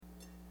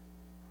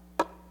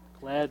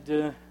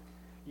Glad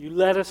you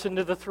led us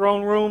into the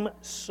throne room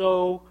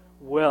so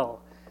well.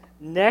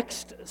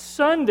 Next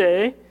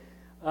Sunday,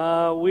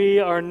 we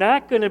are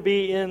not going to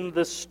be in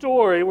the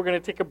story. We're going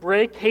to take a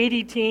break.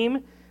 Haiti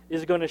team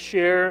is going to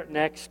share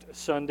next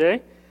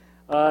Sunday.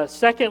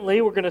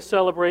 Secondly, we're going to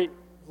celebrate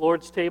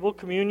Lord's Table,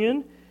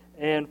 Communion.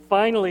 And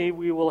finally,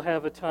 we will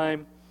have a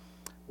time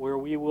where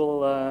we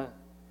will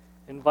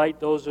invite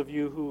those of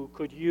you who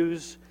could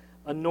use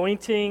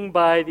anointing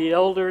by the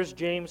elders,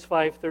 James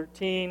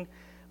 5:13.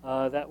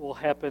 That will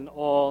happen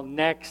all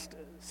next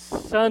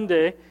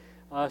Sunday.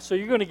 So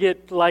you're going to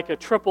get like a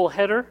triple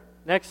header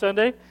next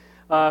Sunday,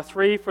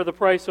 3 for the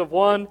price of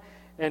 1,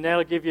 and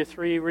that'll give you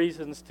 3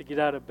 reasons to get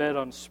out of bed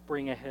on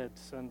Spring Ahead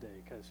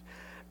Sunday, because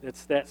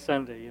it's that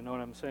Sunday, you know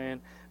what I'm saying?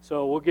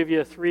 So we'll give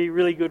you 3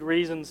 really good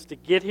reasons to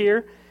get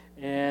here,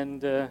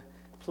 and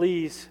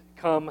please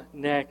come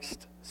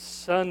next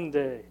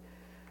Sunday.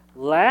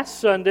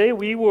 Last Sunday,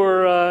 we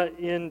were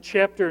in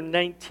chapter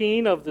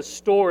 19 of the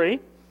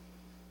story.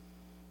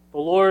 The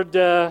Lord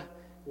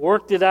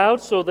worked it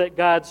out so that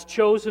God's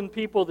chosen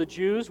people, the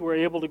Jews, were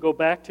able to go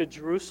back to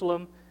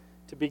Jerusalem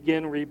to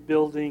begin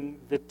rebuilding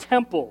the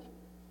temple.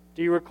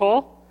 Do you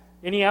recall?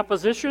 Any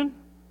opposition?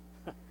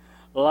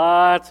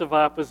 Lots of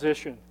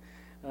opposition.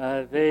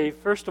 They,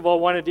 first of all,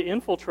 wanted to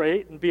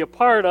infiltrate and be a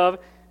part of,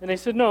 and they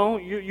said, no,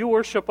 you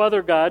worship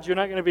other gods, you're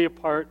not going to be a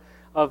part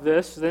of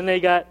this. Then they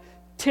got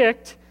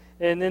ticked,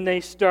 and then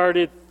they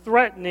started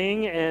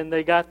threatening, and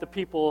they got the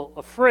people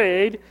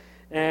afraid,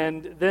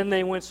 and then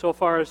they went so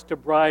far as to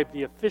bribe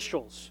the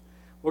officials.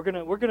 We're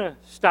gonna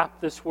stop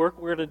this work.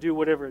 We're gonna do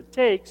whatever it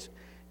takes.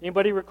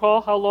 Anybody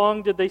recall how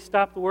long did they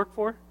stop the work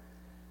for?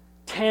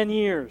 10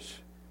 years.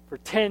 For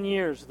 10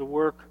 years, the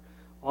work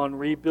on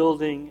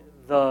rebuilding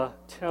the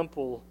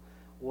temple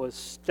was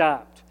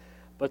stopped.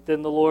 But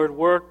then the Lord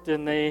worked,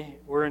 and they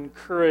were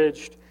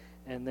encouraged,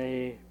 and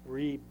they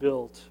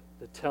rebuilt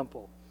the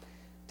temple.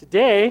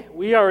 Today,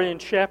 we are in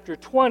chapter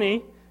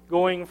 20,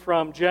 going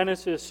from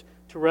Genesis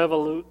to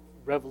Revelations.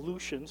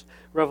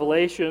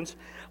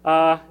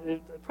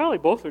 Probably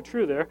both are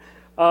true there.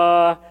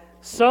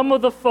 Some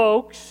of the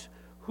folks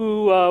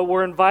who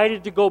were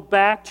invited to go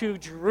back to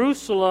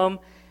Jerusalem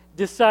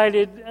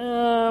decided,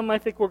 I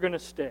think we're going to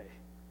stay.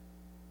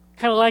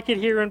 Kind of like it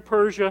here in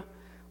Persia.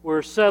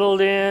 We're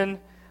settled in,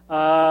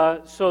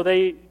 so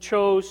they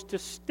chose to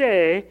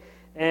stay.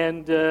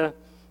 And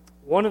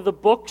one of the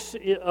books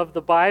of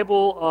the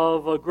Bible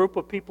of a group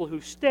of people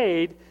who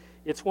stayed,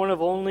 it's one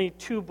of only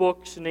 2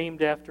 books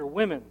named after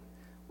women.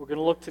 We're going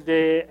to look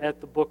today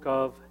at the book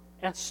of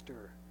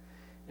Esther.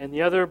 And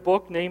the other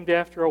book named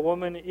after a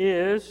woman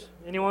is,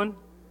 anyone?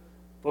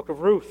 Book of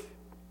Ruth.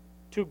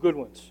 2 good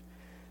ones.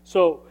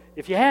 So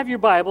if you have your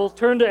Bible,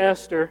 turn to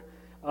Esther.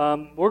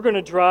 We're going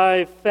to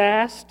drive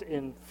fast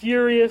and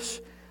furious.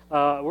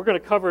 We're going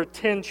to cover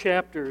 10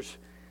 chapters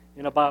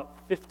in about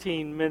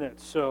 15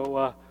 minutes.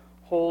 So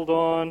hold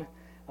on,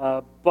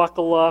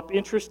 buckle up.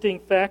 Interesting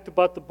fact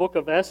about the book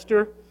of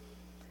Esther.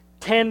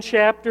 10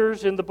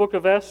 chapters in the book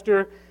of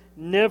Esther,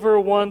 never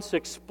once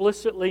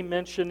explicitly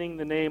mentioning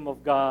the name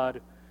of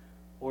God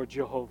or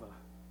Jehovah.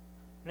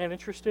 Isn't that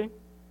interesting?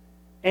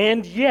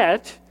 And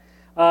yet,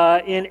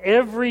 in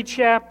every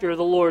chapter,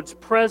 the Lord's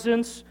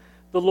presence,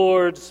 the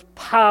Lord's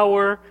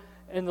power,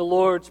 and the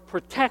Lord's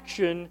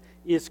protection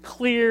is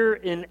clear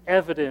and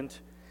evident,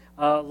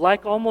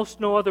 like almost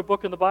no other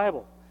book in the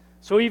Bible.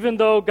 So even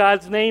though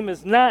God's name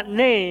is not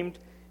named,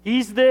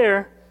 He's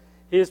there.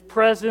 His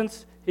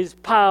presence, His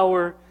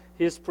power,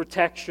 His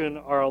protection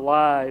are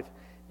alive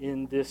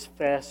in this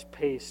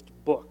fast-paced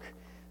book.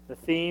 The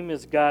theme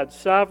is God's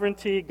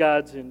sovereignty,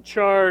 God's in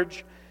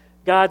charge,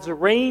 God's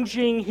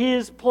arranging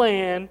His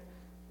plan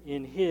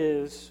in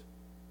His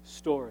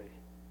story.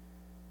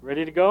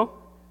 Ready to go?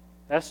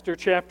 Esther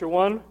chapter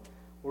 1.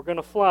 We're going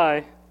to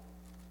fly.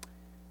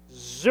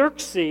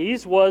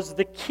 Xerxes was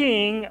the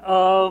king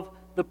of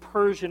the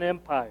Persian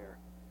Empire.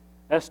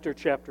 Esther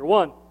chapter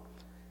 1.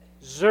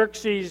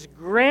 Xerxes'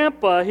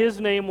 grandpa, his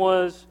name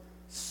was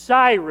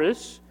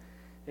Cyrus,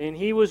 and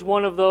he was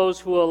one of those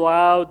who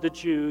allowed the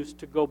Jews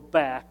to go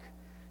back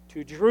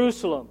to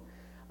Jerusalem.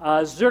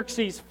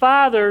 Xerxes'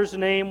 father's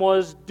name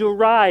was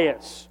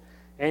Darius,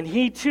 and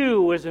he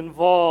too was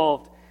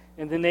involved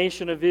in the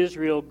nation of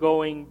Israel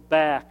going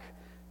back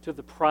to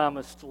the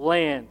promised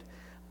land.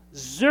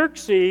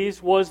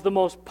 Xerxes was the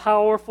most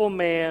powerful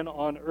man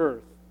on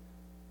earth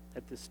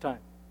at this time.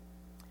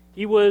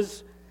 He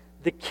was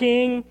the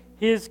king.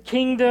 His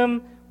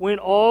kingdom went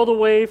all the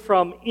way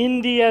from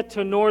India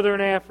to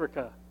northern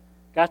Africa.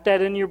 Got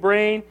that in your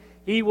brain?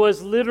 He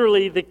was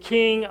literally the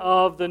king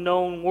of the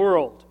known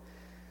world.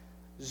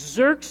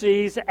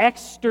 Xerxes,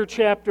 Esther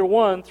chapter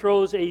 1,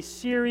 throws a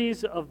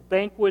series of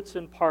banquets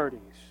and parties.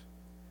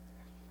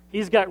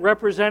 He's got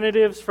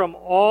representatives from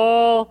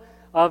all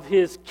of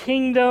his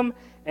kingdom,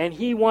 and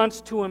he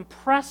wants to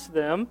impress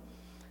them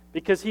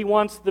because he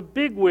wants the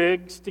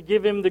bigwigs to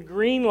give him the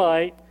green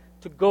light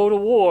to go to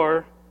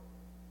war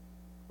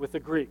with the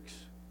Greeks.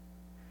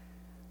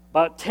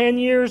 About 10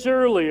 years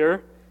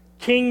earlier,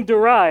 King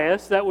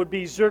Darius, that would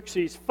be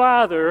Xerxes'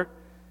 father,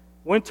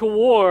 went to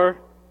war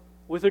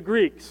with the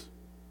Greeks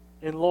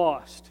and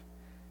lost.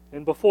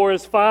 And before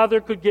his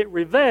father could get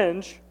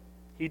revenge,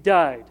 he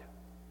died.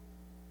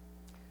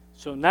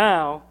 So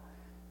now,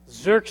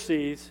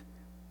 Xerxes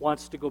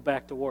wants to go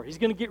back to war. He's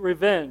going to get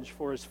revenge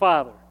for his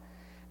father.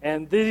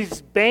 And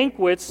these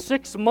banquets,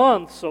 6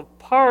 months of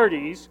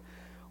parties,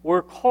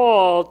 were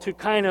called to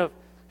kind of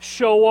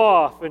show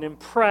off and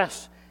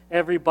impress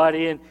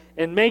everybody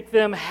and make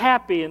them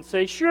happy and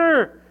say,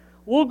 sure,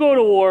 we'll go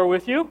to war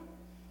with you.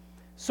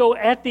 So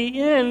at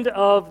the end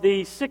of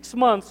the 6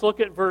 months, look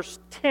at verse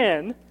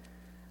 10,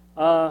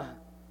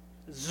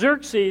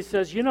 Xerxes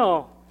says,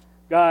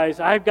 guys,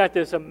 I've got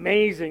this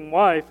amazing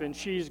wife, and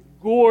she's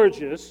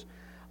gorgeous.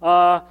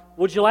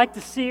 Would you like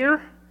to see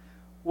her?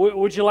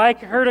 Would you like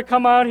her to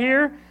come out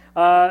here?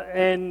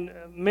 And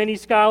many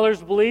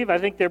scholars believe, I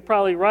think they're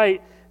probably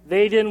right,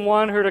 they didn't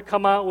want her to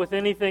come out with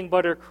anything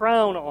but her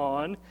crown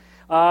on.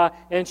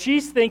 And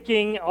she's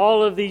thinking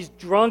all of these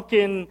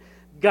drunken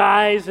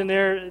guys, and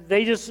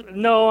they just,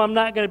 no, I'm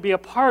not going to be a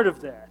part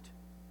of that.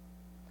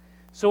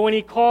 So when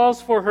he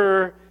calls for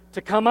her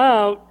to come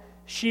out,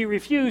 she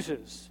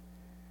refuses.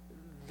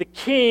 The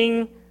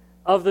king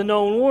of the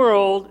known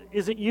world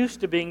isn't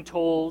used to being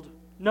told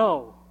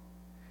no.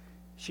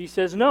 She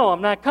says, no,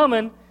 I'm not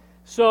coming.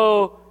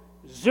 So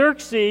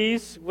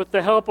Xerxes, with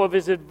the help of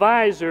his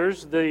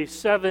advisors, the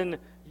 7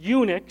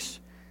 eunuchs,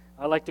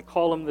 I like to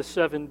call them the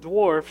 7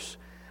 dwarfs,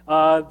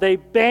 they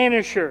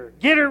banish her,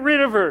 get her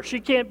rid of her. She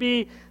can't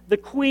be the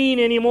queen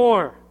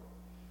anymore.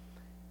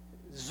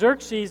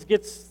 Xerxes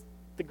gets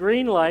the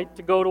green light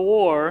to go to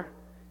war,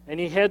 and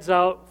he heads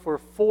out for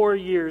 4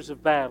 years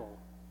of battle.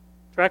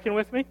 Tracking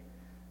with me?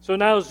 So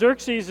now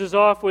Xerxes is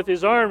off with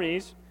his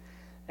armies,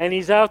 and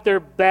he's out there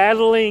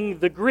battling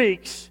the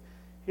Greeks.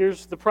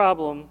 Here's the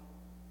problem.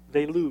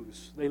 They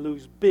lose. They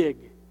lose big.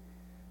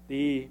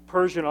 The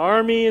Persian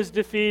army is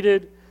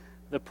defeated.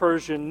 The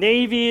Persian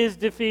navy is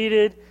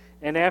defeated.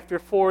 And after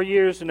 4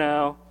 years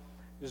now,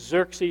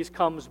 Xerxes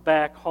comes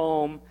back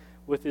home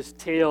with his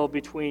tail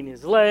between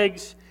his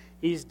legs.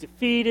 He's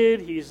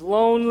defeated. He's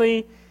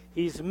lonely.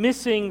 He's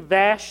missing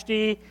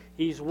Vashti.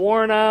 He's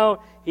worn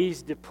out.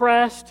 He's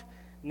depressed.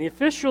 And the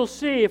officials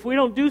see if we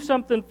don't do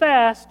something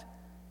fast,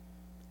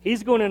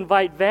 he's going to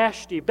invite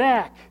Vashti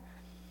back.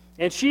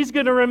 And she's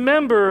going to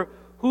remember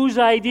whose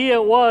idea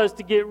it was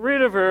to get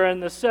rid of her,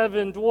 and the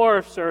 7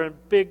 dwarfs are in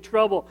big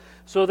trouble.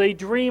 So they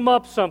dream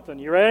up something.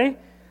 You ready?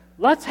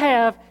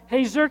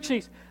 Hey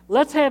Xerxes,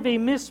 let's have a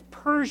Miss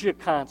Persia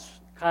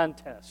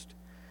contest.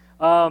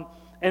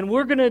 And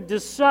we're going to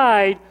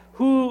decide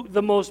who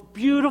the most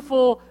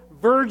beautiful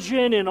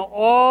virgin in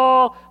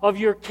all of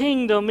your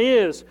kingdom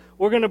is.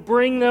 We're going to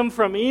bring them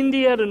from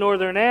India to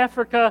northern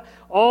Africa,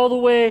 all the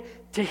way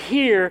to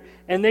here,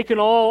 and they can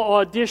all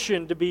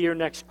audition to be your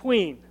next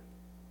queen.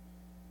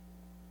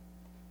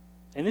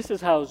 And this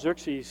is how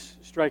Xerxes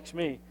strikes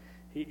me.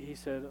 He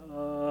said,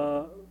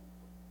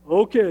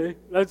 okay,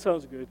 that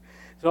sounds good.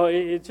 So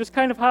it's just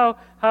kind of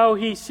how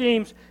he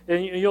seems,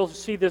 and you'll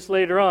see this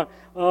later on.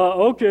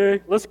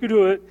 Okay, let's go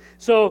do it.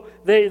 So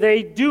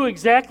they do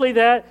exactly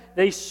that.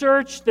 They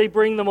search, they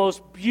bring the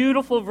most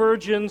beautiful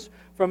virgins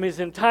from his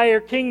entire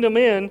kingdom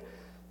in,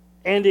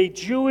 and a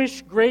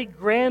Jewish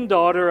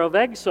great-granddaughter of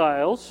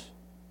exiles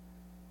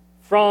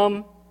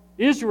from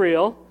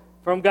Israel,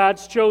 from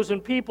God's chosen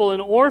people,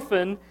 an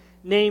orphan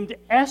named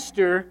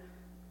Esther,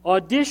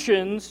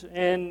 auditions,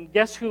 and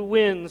guess who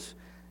wins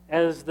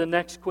as the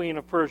next queen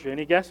of Persia?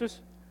 Any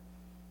guesses?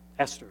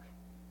 Esther.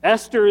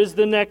 Esther is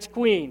the next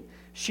queen.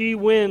 She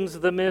wins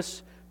the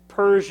Miss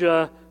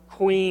Persia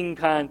Queen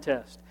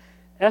contest.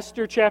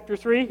 Esther chapter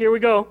 3, here we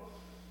go.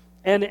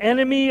 An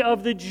enemy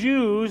of the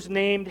Jews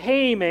named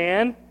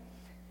Haman.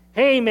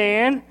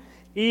 Haman,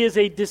 he is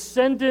a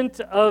descendant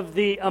of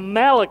the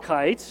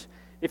Amalekites.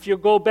 If you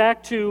go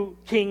back to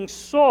King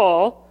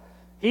Saul,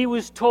 he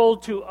was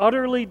told to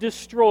utterly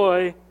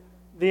destroy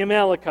the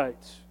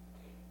Amalekites.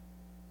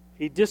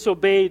 He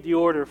disobeyed the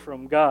order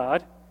from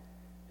God,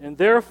 and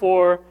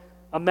therefore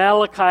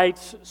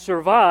Amalekites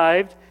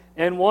survived,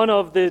 and one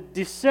of the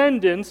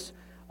descendants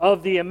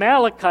of the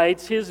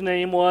Amalekites, his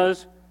name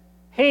was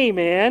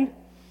Haman,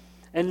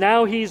 and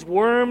now he's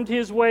wormed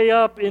his way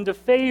up into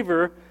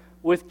favor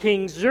with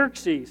King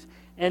Xerxes,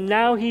 and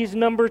now he's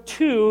number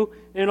 2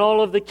 in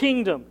all of the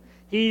kingdom.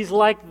 He's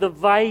like the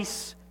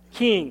vice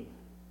king.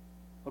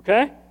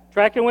 Okay?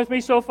 Tracking with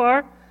me so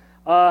far?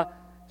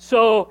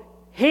 So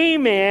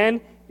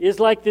Haman is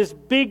like this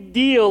big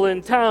deal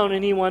in town,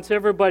 and he wants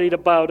everybody to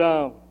bow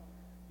down.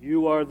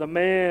 You are the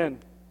man.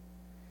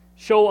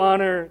 Show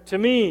honor to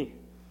me.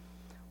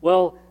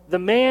 Well, the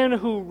man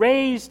who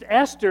raised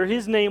Esther,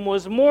 his name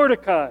was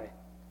Mordecai.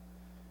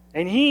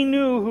 And he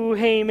knew who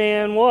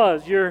Haman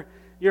was. You're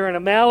an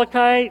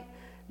Amalekite.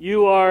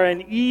 You are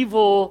an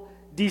evil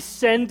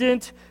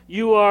descendant.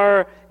 You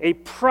are a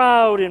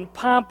proud and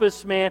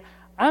pompous man.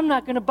 I'm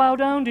not going to bow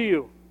down to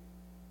you.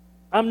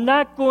 I'm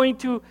not going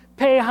to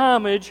pay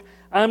homage.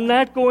 I'm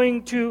not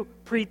going to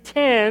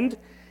pretend.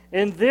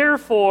 And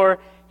therefore,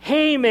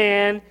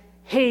 Haman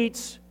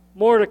hates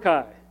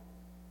Mordecai.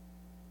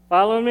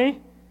 Following me?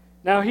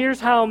 Now here's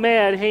how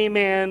mad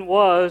Haman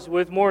was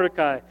with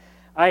Mordecai.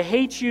 I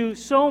hate you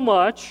so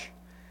much,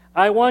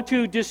 I want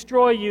to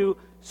destroy you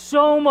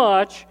so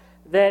much,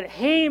 that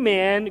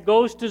Haman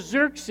goes to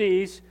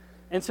Xerxes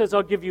and says,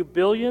 I'll give you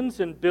billions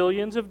and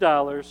billions of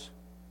dollars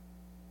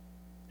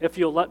if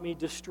you'll let me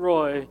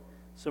destroy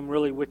some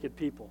really wicked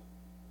people.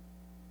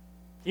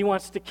 He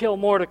wants to kill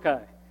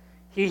Mordecai.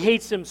 He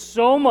hates him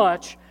so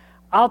much,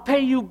 I'll pay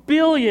you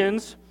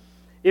billions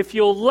if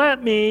you'll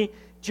let me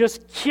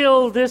just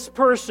kill this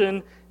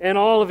person and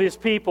all of his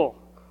people.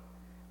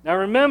 Now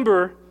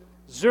remember,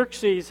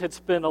 Xerxes had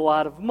spent a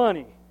lot of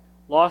money,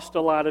 lost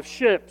a lot of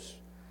ships,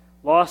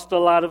 lost a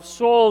lot of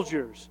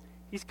soldiers.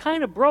 He's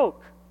kind of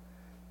broke.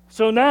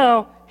 So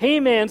now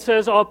Haman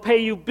says, I'll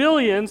pay you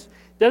billions,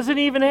 doesn't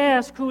even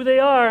ask who they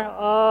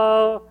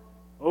are.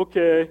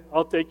 Okay,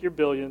 I'll take your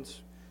billions.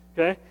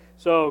 Okay,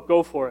 so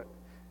go for it.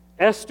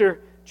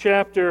 Esther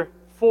chapter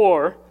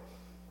 4,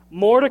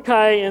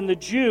 Mordecai and the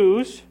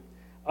Jews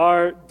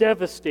are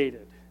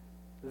devastated.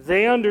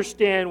 They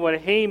understand what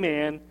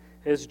Haman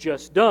has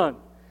just done.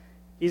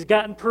 He's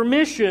gotten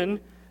permission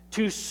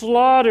to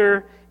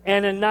slaughter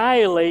and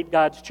annihilate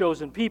God's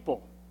chosen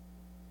people.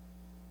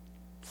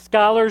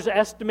 Scholars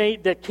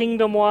estimate that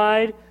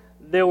kingdom-wide,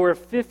 there were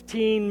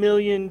 15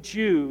 million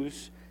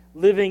Jews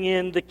living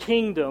in the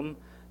kingdom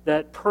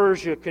that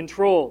Persia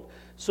controlled.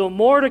 So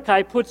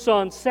Mordecai puts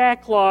on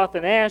sackcloth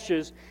and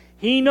ashes.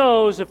 He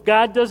knows if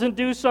God doesn't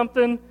do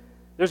something,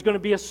 there's going to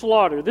be a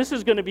slaughter. This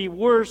is going to be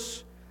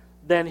worse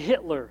than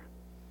Hitler.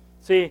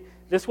 See,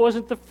 this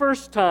wasn't the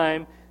first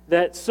time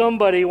that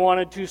somebody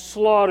wanted to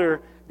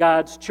slaughter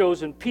God's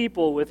chosen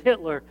people with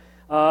Hitler.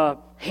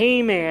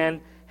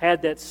 Haman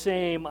had that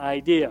same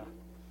idea.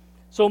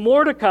 So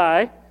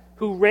Mordecai,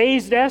 who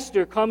raised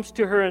Esther, comes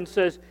to her and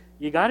says,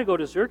 you got to go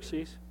to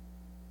Xerxes.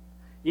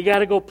 You got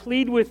to go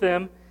plead with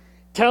him.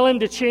 Tell him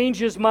to change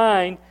his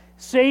mind.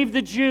 Save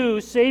the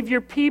Jews. Save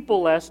your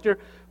people, Esther.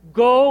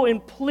 Go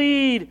and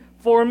plead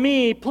for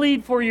me.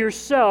 Plead for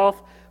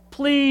yourself.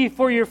 Plead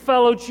for your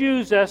fellow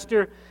Jews,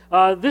 Esther.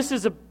 This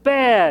is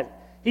bad.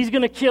 He's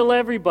going to kill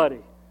everybody.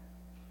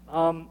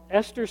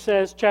 Esther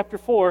says, chapter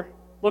 4,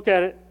 look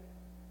at it.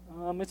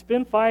 It's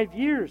been 5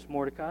 years,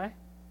 Mordecai.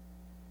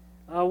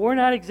 We're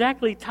not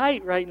exactly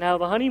tight right now.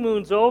 The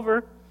honeymoon's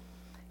over.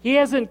 He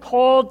hasn't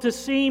called to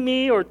see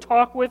me or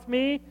talk with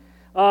me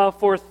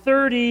for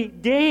 30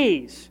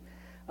 days.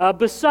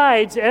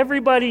 Besides,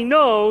 everybody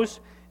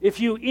knows if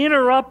you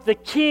interrupt the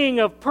king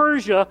of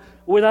Persia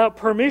without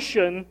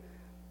permission,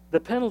 the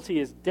penalty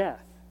is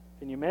death.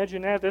 Can you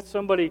imagine that? That's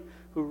somebody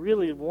who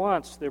really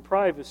wants their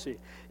privacy.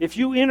 If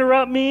you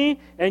interrupt me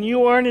and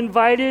you aren't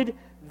invited,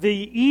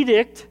 the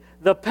edict,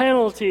 the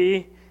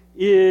penalty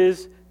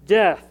is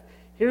death.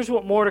 Here's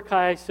what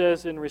Mordecai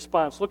says in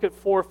response. Look at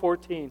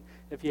 4:14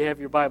 if you have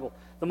your Bible.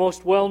 The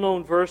most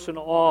well-known verse in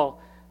all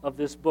of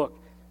this book.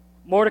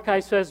 Mordecai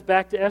says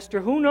back to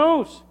Esther, who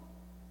knows?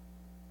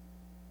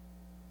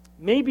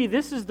 Maybe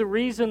this is the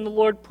reason the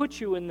Lord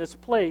put you in this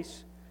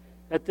place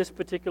at this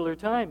particular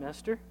time,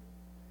 Esther.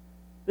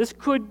 This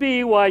could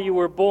be why you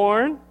were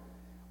born,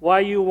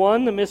 why you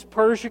won the Miss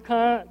Persia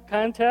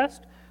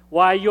contest,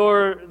 why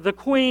you're the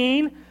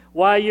queen,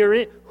 why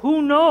you're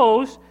who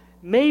knows?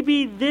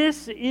 Maybe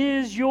this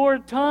is your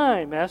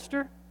time,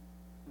 Esther.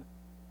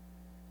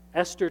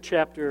 Esther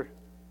chapter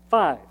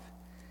 5.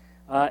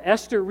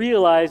 Esther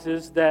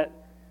realizes that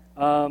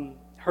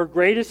her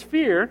greatest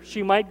fear,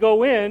 she might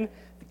go in,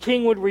 the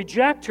king would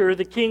reject her,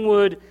 the king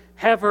would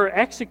have her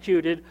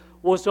executed,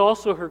 was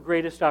also her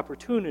greatest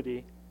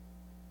opportunity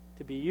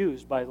to be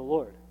used by the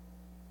Lord.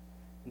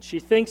 And she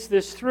thinks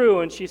this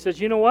through, and she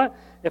says, you know what?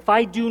 If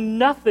I do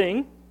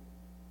nothing,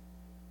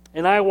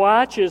 and I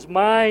watch as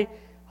my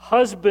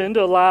husband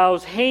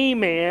allows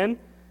Haman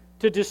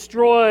to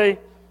destroy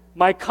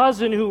my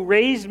cousin who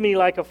raised me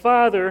like a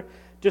father,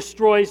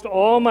 destroys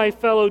all my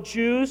fellow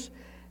Jews,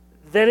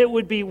 that it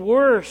would be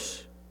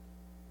worse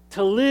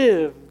to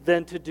live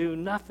than to do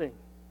nothing.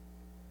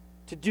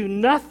 To do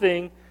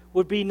nothing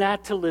would be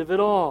not to live at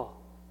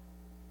all.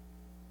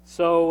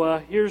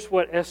 So here's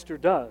what Esther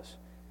does.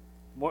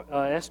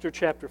 Esther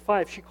chapter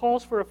 5, she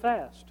calls for a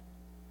fast.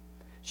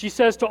 She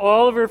says to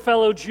all of her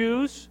fellow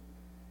Jews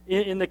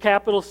in the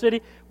capital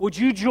city, would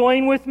you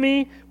join with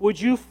me?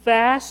 Would you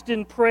fast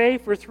and pray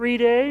for 3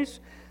 days?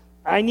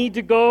 I need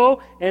to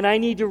go and I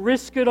need to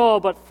risk it all,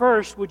 but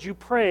first, would you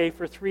pray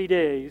for 3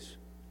 days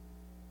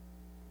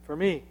for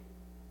me?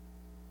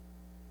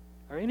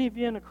 Are any of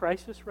you in a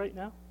crisis right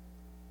now?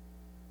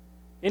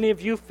 Any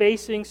of you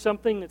facing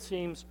something that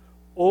seems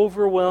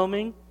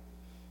overwhelming?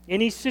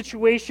 Any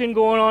situation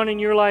going on in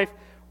your life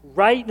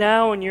right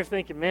now and you're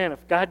thinking, man,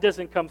 if God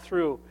doesn't come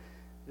through,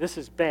 this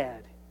is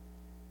bad.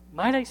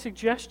 Might I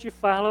suggest you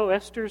follow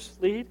Esther's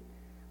lead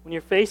when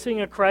you're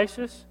facing a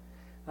crisis?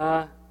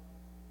 I'm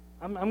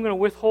going to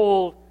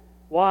withhold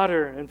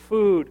water and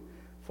food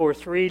for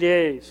 3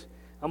 days.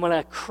 I'm going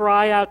to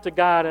cry out to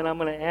God and I'm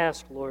going to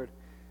ask, Lord,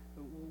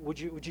 would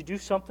you do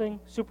something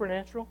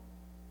supernatural?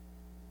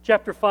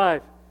 Chapter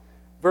 5,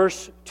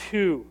 verse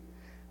 2.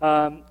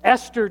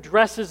 Esther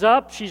dresses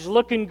up. She's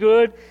looking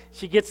good.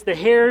 She gets the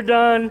hair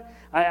done.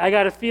 I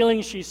got a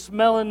feeling she's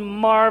smelling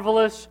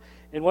marvelous.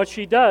 And what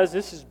she does,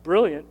 this is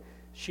brilliant,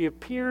 she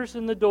appears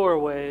in the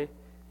doorway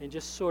and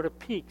just sort of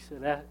peeks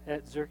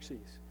at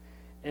Xerxes.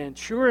 And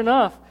sure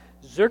enough,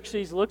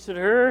 Xerxes looks at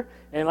her,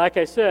 and like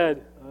I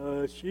said,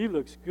 she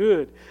looks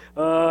good.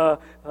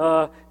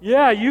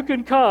 Yeah, you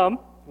can come.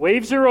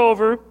 Waves her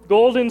over,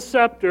 golden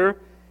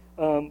scepter.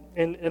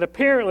 And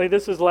apparently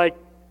this is like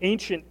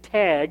ancient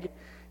tag.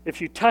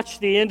 If you touch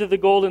the end of the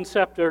golden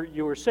scepter,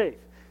 you were safe.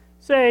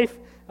 Safe.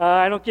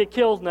 I don't get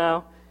killed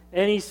now.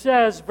 And he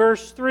says,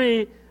 verse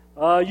 3,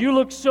 you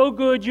look so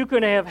good, you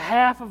can have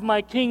half of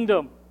my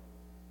kingdom,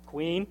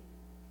 queen.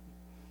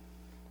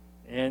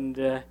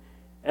 And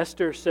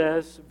Esther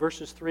says,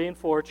 verses 3 and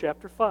 4,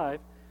 chapter 5,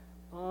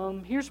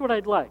 here's what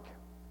I'd like.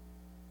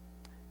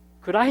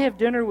 Could I have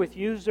dinner with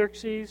you,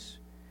 Xerxes?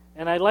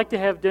 And I'd like to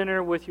have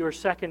dinner with your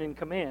second in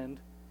command,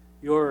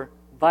 your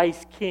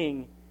vice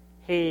king,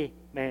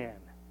 Haman.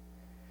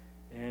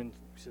 And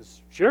he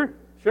says, sure,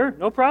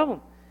 no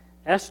problem.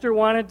 Esther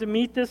wanted to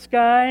meet this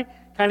guy,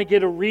 kind of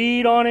get a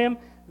read on him.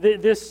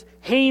 This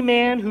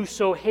Haman who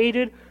so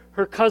hated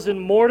her cousin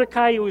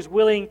Mordecai, who was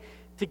willing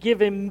to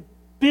give him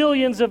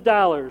billions of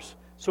dollars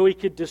so he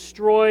could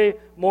destroy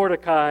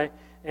Mordecai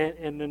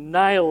and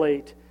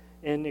annihilate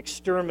and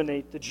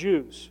exterminate the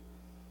Jews.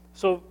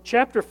 So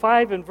chapter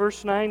 5 and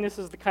verse 9, this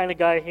is the kind of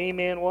guy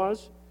Haman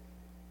was.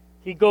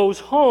 He goes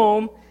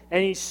home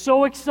and he's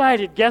so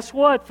excited. Guess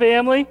what,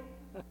 family?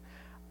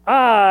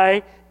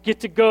 I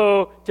get to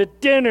go to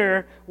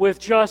dinner with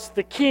just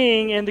the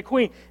king and the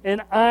queen,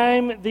 and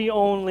I'm the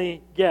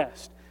only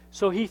guest.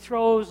 So he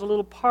throws a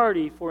little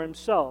party for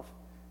himself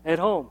at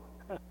home.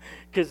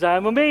 Because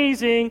I'm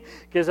amazing,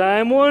 because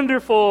I'm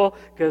wonderful,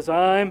 because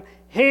I'm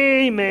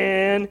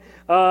Haman.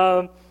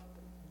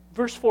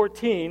 Verse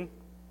 14,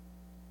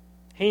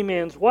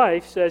 Haman's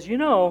wife says, you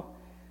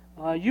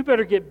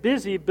better get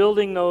busy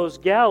building those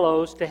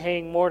gallows to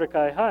hang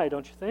Mordecai high,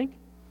 don't you think?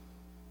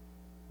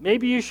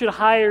 Maybe you should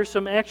hire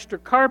some extra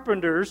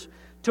carpenters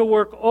to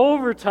work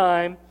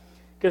overtime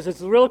because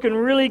it's looking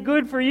really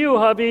good for you,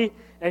 hubby,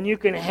 and you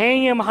can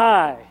hang him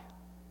high.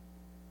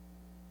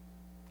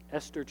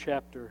 Esther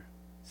chapter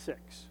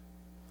 6.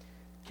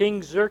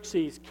 King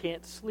Xerxes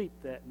can't sleep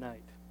that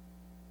night.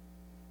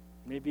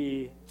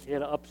 Maybe he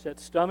had an upset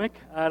stomach,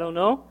 I don't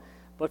know.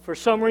 But for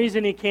some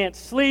reason he can't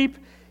sleep.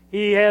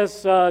 He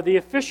has the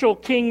official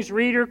king's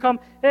reader come,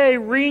 hey,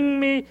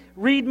 read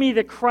me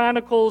the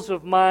chronicles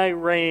of my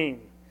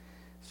reign.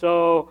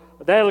 So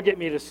that'll get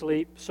me to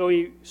sleep. So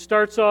he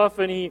starts off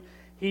and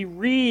he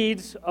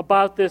reads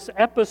about this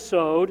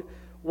episode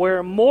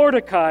where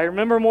Mordecai,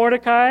 remember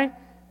Mordecai?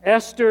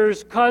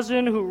 Esther's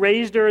cousin who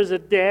raised her as a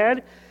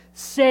dad,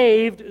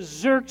 saved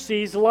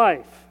Xerxes'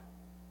 life.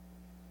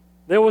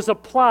 There was a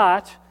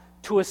plot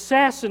to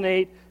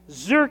assassinate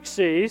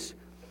Xerxes.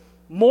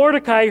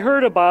 Mordecai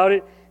heard about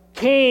it,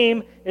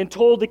 came and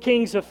told the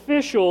king's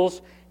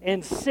officials,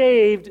 and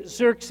saved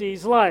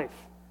Xerxes' life.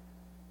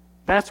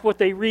 That's what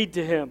they read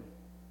to him.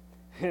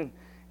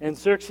 And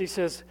Xerxes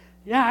says,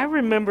 yeah, I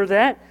remember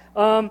that.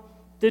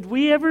 Did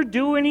we ever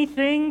do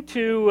anything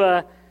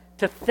to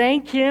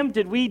thank him?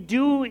 Did we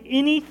do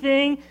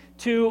anything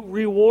to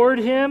reward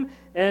him?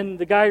 And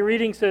the guy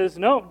reading says,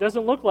 no,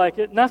 doesn't look like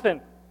it,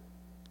 nothing.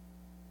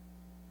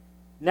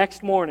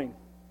 Next morning,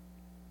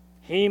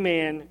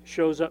 Haman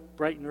shows up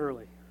bright and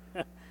early.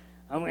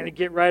 I'm going to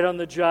get right on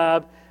the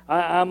job.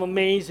 I'm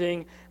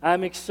amazing.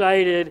 I'm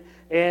excited.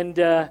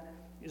 And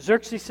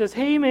Xerxes says,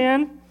 hey,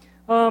 man,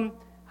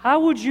 how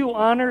would you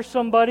honor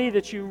somebody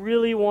that you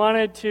really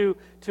wanted to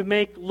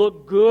make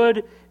look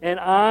good and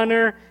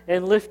honor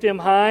and lift him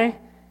high?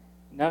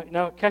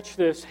 Now catch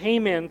this.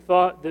 Haman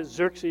thought that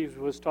Xerxes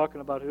was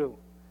talking about who?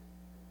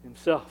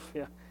 Himself.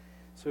 Yeah.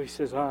 So he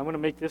says, I'm going to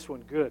make this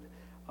one good.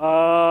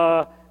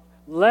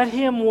 Let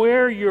him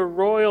wear your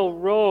royal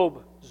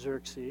robe,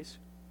 Xerxes.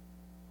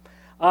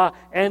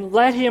 And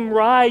let him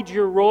ride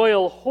your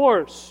royal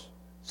horse,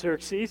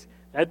 Xerxes.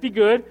 That'd be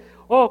good.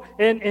 Oh,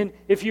 and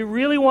if you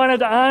really wanted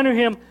to honor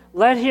him,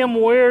 let him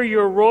wear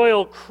your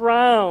royal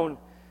crown,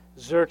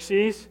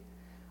 Xerxes.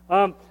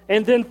 And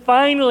then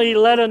finally,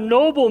 let a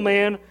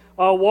nobleman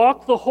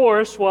walk the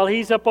horse while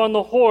he's up on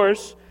the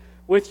horse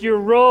with your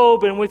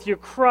robe and with your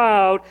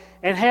crowd,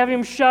 and have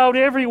him shout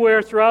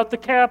everywhere throughout the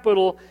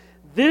capital,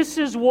 this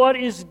is what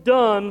is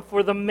done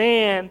for the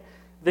man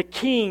the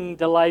king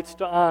delights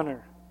to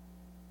honor.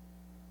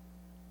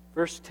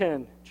 Verse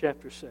 10,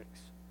 chapter 6.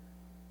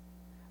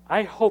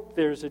 I hope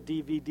there's a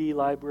DVD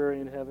library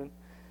in heaven,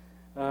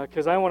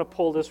 because I want to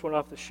pull this one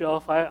off the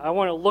shelf. I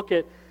want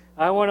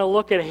to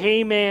look at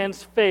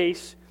Haman's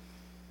face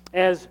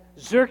as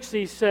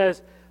Xerxes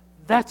says,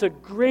 that's a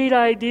great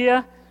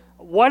idea.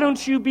 Why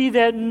don't you be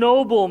that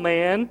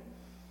nobleman,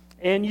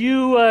 and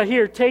you,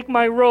 here, take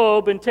my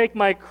robe and take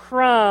my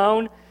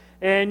crown,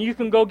 and you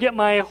can go get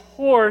my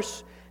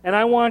horse, and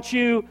I want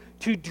you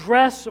to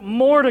dress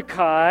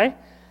Mordecai,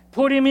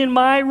 put him in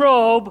my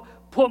robe,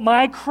 put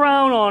my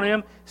crown on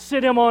him,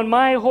 sit him on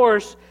my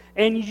horse,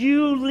 and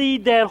you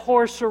lead that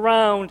horse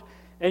around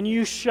and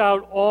you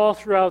shout all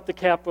throughout the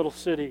capital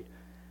city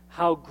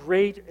how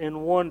great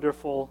and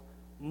wonderful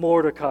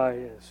Mordecai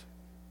is.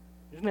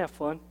 Isn't that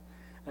fun?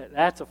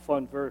 That's a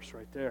fun verse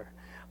right there.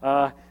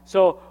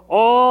 So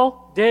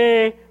all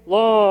day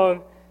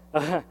long,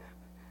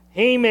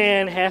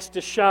 Haman has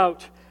to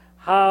shout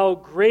how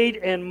great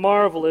and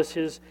marvelous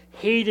his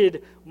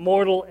hated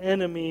mortal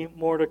enemy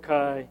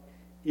Mordecai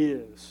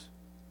is.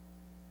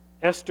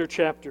 Esther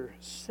chapter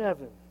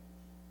 7.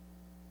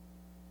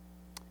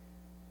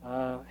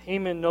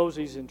 Haman knows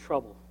he's in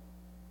trouble.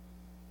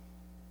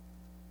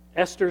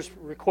 Esther's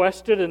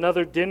requested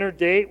another dinner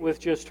date with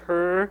just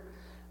her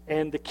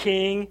and the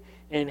king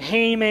and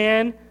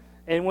Haman.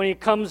 And when he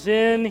comes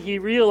in, he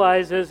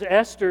realizes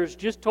Esther's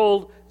just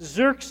told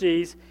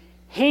Xerxes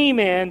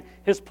Haman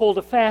has pulled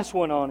a fast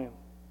one on him.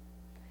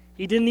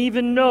 He didn't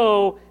even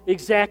know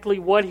exactly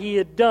what he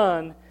had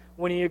done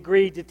when he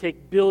agreed to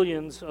take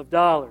billions of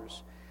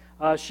dollars.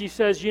 She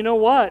says, you know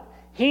what?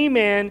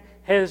 Haman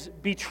has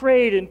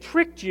betrayed and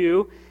tricked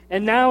you,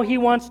 and now he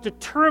wants to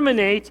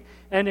terminate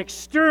and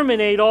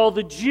exterminate all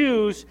the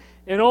Jews.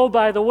 And oh,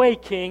 by the way,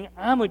 king,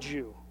 I'm a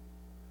Jew.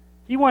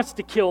 He wants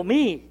to kill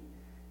me.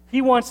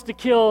 He wants to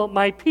kill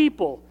my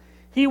people.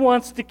 He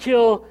wants to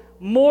kill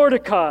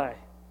Mordecai.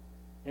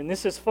 And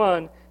this is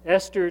fun.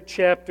 Esther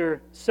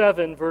chapter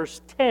 7,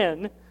 verse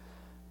 10.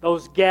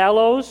 Those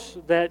gallows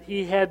that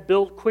he had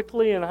built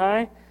quickly and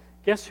high,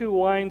 guess who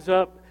winds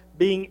up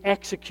being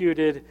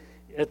executed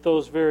at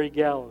those very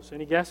gallows?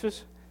 Any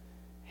guesses?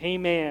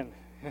 Haman.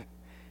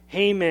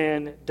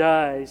 Haman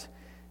dies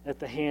at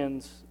the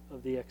hands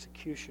of the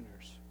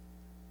executioners.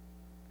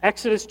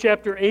 Exodus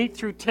chapter 8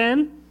 through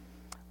 10.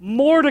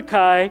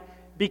 Mordecai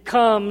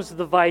becomes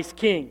the vice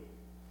king.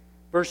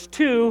 Verse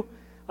 2,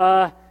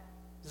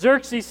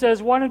 Xerxes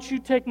says, why don't you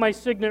take my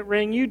signet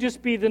ring? You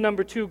just be the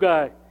number 2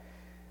 guy.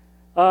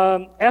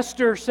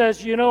 Esther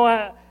says, you know,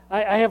 I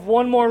have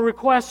one more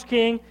request,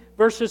 king.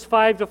 Verses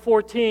 5 to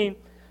 14.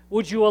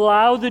 Would you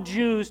allow the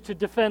Jews to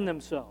defend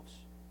themselves?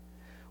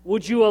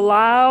 Would you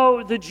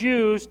allow the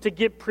Jews to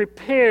get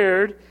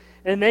prepared,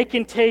 and they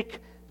can take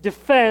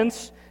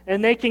defense,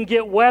 and they can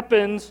get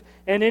weapons,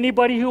 and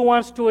anybody who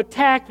wants to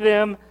attack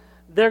them,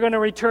 they're going to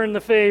return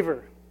the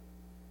favor.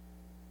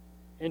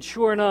 And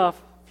sure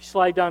enough, if you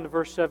slide down to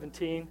verse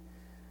 17,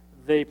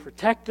 they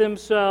protect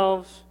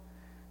themselves,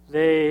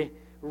 they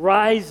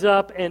rise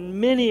up, and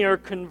many are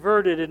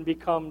converted and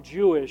become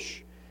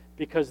Jewish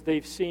because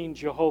they've seen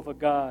Jehovah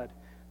God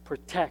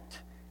protect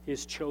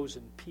his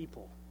chosen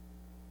people.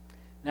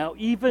 Now,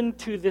 even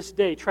to this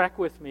day, track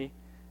with me,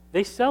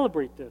 they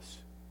celebrate this.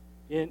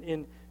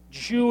 In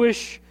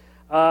Jewish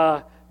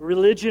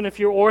religion, if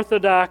you're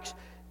Orthodox,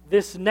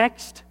 this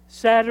next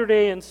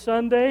Saturday and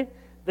Sunday,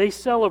 they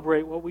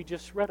celebrate what we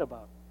just read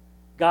about.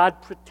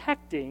 God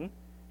protecting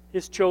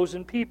his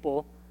chosen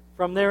people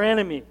from their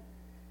enemy.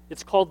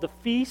 It's called the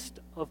Feast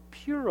of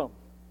Purim.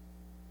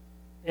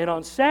 And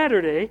on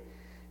Saturday,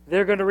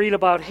 they're going to read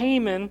about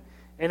Haman,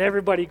 and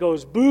everybody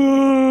goes,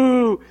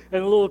 boo!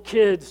 And the little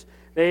kids,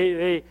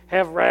 they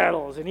have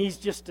rattles, and he's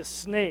just a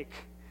snake.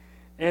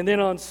 And then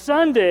on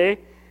Sunday,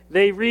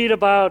 they read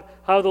about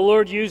how the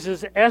Lord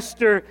uses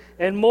Esther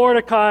and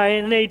Mordecai,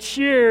 and they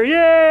cheer,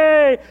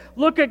 yay!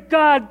 Look at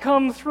God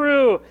come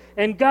through.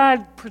 And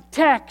God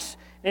protects,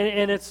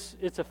 and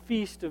it's a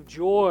feast of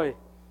joy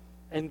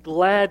and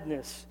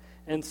gladness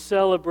and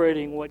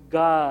celebrating what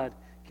God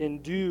can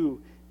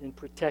do in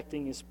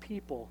protecting his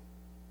people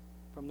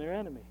from their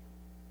enemy.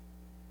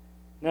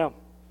 Now,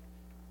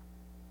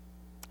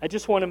 I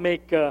just want to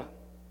make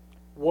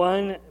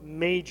one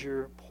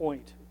major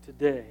point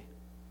today.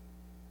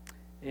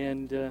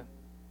 And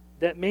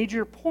that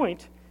major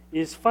point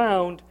is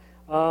found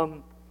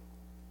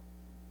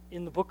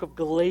in the book of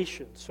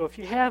Galatians. So if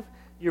you have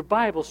your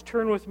Bibles,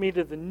 turn with me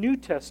to the New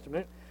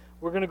Testament.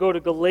 We're going to go to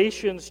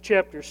Galatians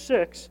chapter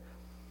 6.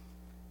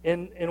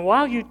 And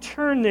while you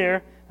turn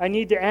there, I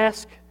need to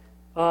ask,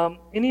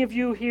 any of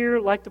you here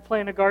like to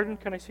plant a garden?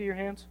 Can I see your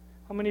hands?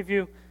 How many of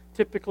you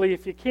typically,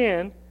 if you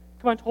can,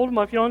 come on, hold them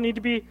up. You don't need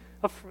to be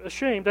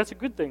ashamed. That's a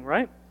good thing,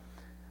 right?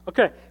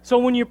 Okay, so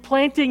when you're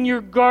planting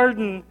your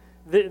garden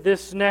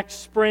this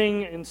next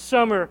spring and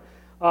summer,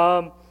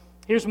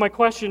 here's my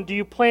question. Do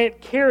you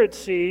plant carrot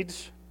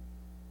seeds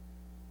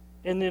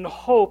and then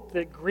hope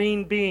that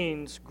green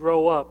beans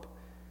grow up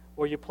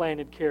where you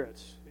planted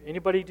carrots?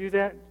 Anybody do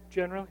that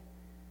generally?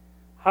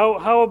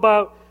 How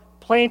about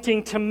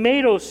planting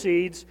tomato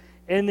seeds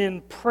and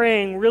then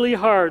praying really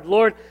hard?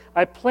 Lord,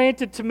 I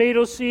planted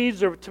tomato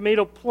seeds or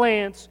tomato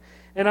plants,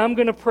 and I'm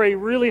going to pray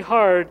really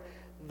hard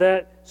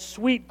that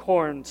sweet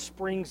corn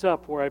springs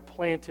up where I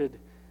planted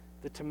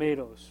the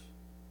tomatoes.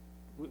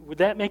 Would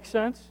that make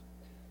sense?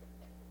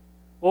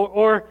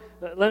 Or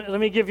let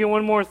me give you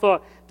one more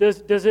thought.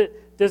 Does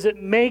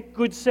it make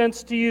good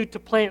sense to you to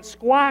plant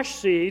squash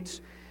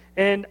seeds,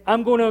 and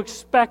I'm going to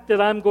expect that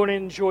I'm going to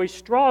enjoy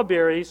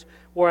strawberries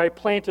where I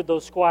planted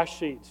those squash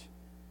seeds?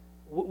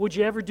 Would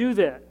you ever do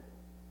that?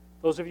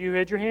 Those of you who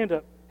had your hand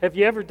up, have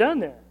you ever done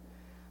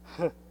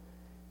that?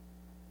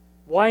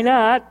 Why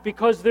not?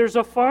 Because there's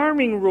a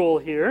farming rule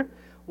here.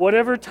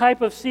 Whatever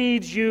type of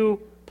seeds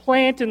you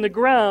plant in the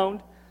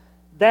ground,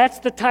 that's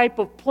the type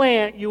of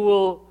plant you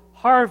will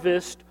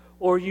harvest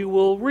or you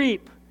will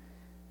reap.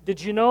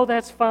 Did you know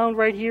that's found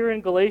right here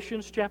in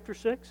Galatians chapter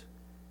 6?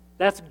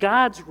 That's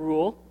God's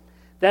rule.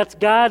 That's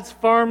God's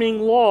farming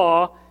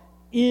law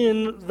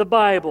in the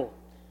Bible.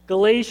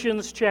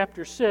 Galatians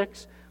chapter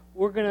 6,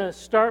 we're going to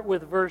start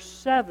with verse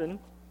 7,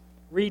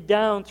 read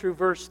down through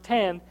verse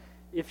 10.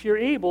 If you're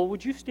able,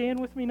 would you stand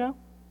with me now?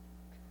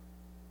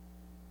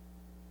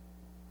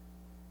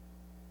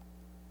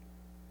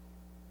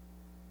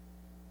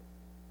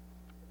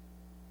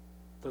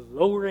 The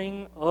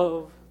lowering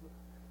of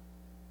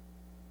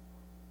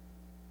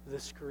the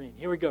screen.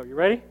 Here we go. You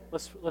ready?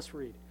 Let's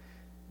read.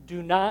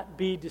 Do not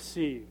be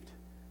deceived.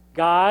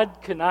 God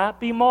cannot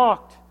be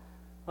mocked.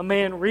 A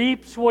man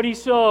reaps what he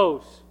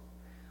sows.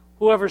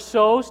 Whoever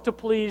sows to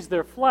please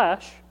their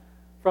flesh,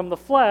 from the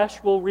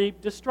flesh will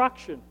reap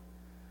destruction.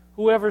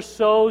 Whoever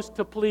sows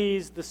to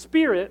please the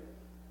Spirit,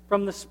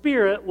 from the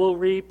Spirit will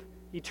reap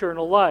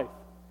eternal life.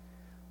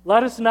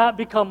 Let us not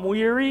become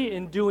weary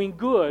in doing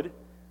good,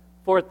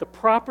 for at the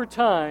proper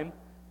time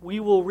we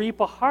will reap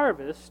a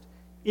harvest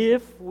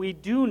if we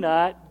do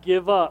not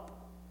give up.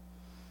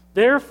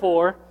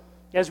 Therefore,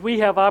 as we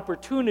have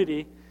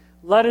opportunity,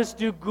 let us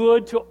do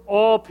good to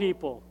all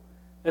people,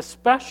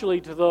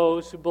 especially to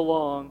those who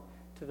belong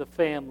to the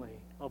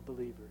family of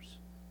believers.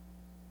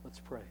 Let's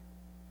pray.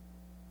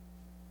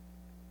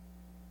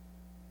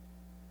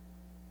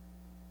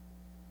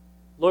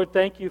 Lord,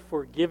 thank you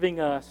for giving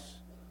us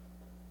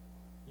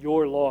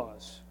your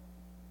laws,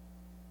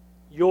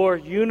 your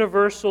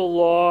universal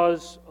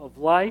laws of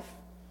life.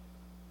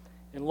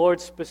 And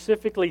Lord,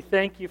 specifically,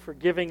 thank you for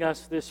giving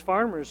us this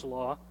farmer's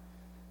law,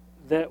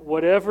 that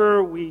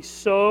whatever we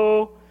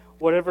sow,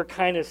 whatever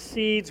kind of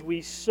seeds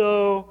we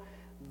sow,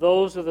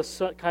 those are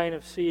the kind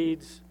of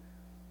seeds,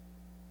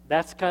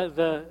 that's kind of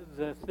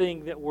the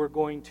thing that we're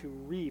going to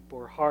reap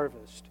or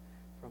harvest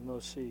from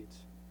those seeds.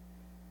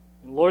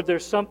 And Lord,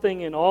 there's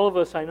something in all of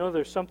us, I know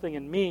there's something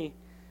in me,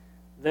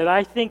 that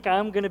I think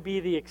I'm going to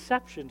be the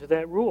exception to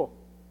that rule.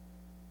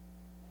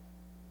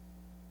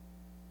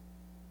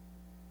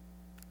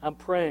 I'm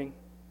praying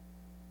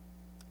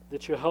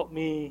that you'll help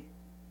me,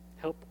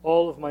 help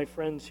all of my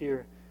friends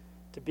here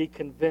to be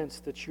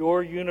convinced that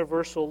your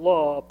universal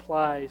law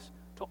applies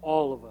to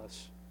all of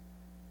us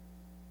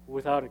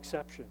without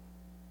exception.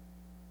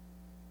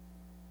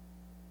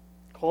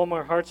 Calm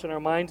our hearts and our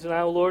minds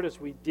now, Lord, as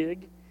we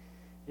dig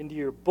into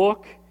your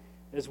book,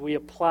 as we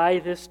apply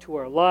this to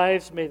our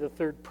lives. May the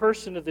third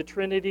person of the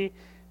Trinity,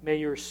 may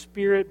your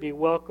Spirit be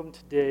welcome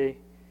today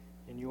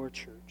in your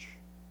church.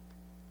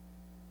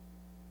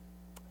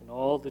 And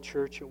all the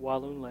church at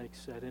Walloon Lake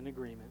said in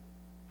agreement.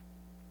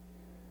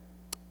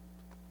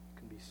 You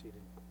can be seated.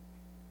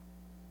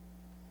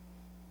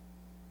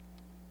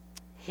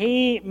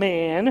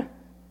 Haman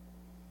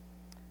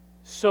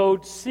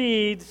sowed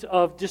seeds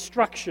of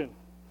destruction.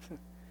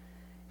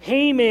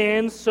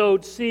 Haman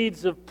sowed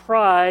seeds of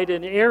pride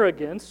and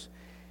arrogance.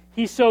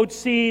 He sowed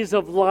seeds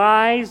of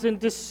lies and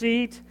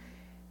deceit,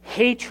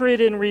 hatred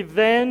and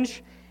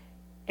revenge,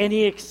 and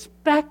he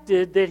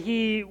expected that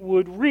he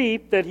would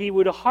reap, that he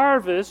would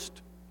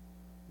harvest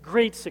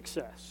great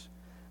success.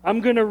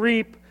 I'm going to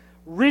reap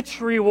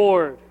rich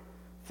reward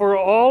for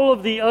all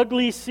of the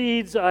ugly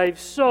seeds I've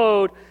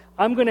sowed.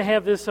 I'm going to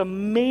have this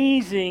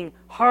amazing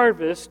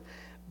harvest,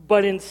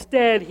 but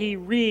instead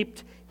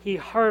he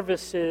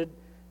harvested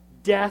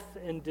death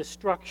and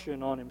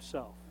destruction on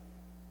himself.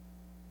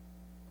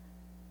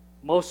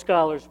 Most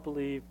scholars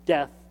believe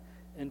death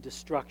and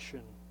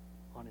destruction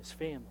on his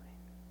family.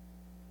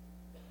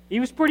 He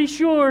was pretty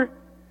sure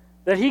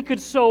that he could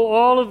sow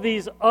all of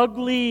these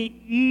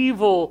ugly,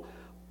 evil,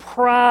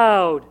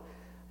 proud,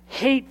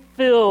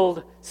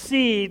 hate-filled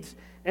seeds,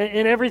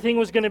 and everything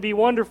was going to be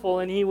wonderful,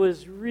 and he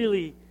was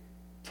really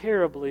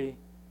terribly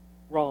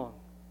wrong.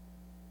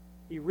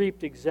 He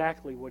reaped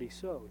exactly what he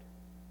sowed.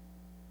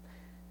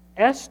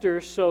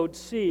 Esther sowed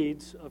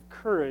seeds of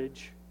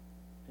courage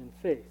and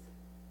faith.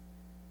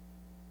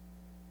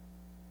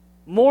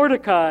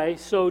 Mordecai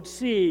sowed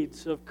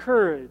seeds of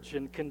courage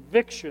and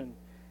conviction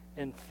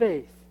and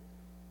faith.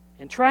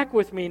 And track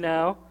with me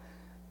now.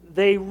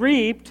 They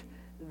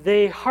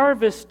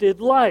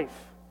harvested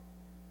life.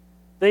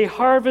 They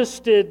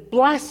harvested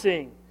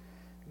blessing.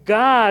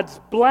 God's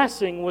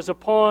blessing was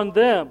upon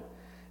them.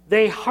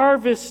 They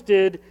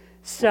harvested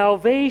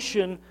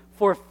salvation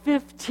for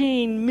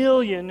 15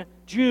 million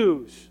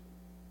Jews.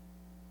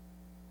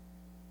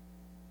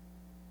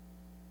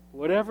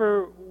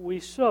 Whatever we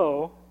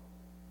sow,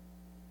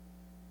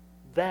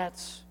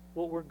 that's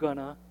what we're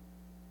gonna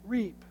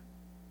reap.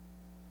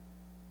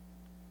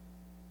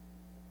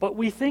 But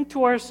we think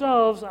to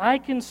ourselves, I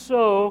can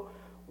sow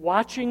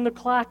watching the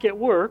clock at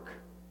work.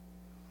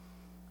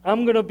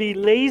 I'm going to be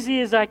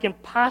lazy as I can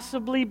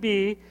possibly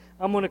be.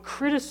 I'm going to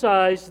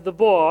criticize the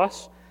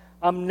boss.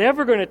 I'm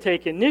never going to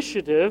take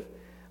initiative.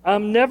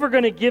 I'm never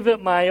going to give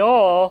it my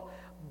all,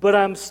 but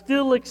I'm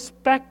still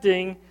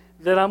expecting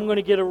that I'm going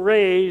to get a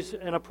raise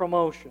and a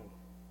promotion.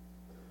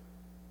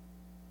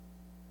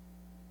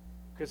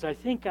 Because I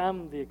think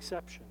I'm the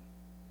exception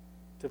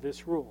to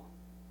this rule.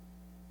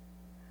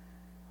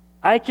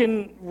 I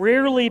can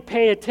rarely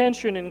pay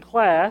attention in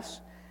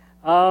class.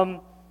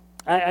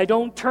 I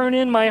don't turn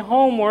in my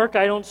homework.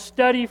 I don't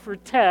study for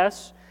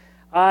tests.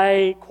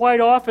 I quite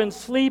often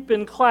sleep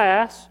in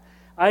class.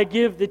 I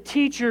give the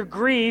teacher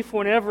grief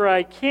whenever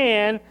I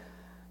can,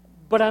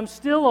 but I'm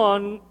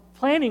still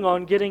planning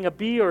on getting a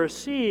B or a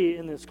C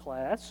in this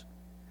class.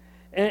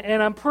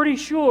 And I'm pretty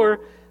sure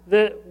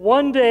that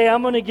one day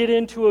I'm going to get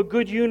into a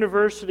good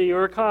university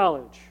or a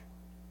college.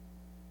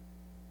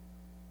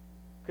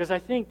 Because I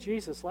think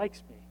Jesus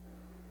likes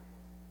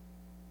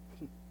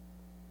me.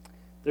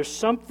 There's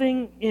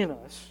something in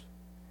us.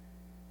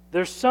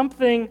 There's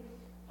something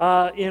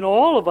in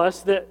all of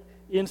us that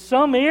in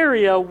some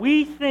area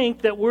we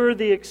think that we're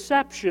the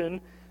exception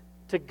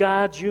to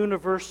God's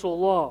universal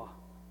law.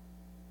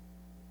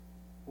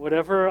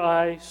 Whatever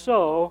I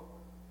sow,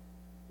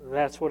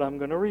 that's what I'm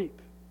going to reap.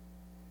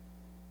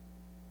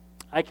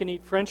 I can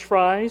eat French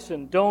fries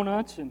and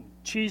donuts and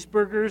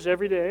cheeseburgers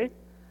every day.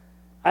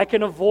 I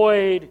can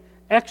avoid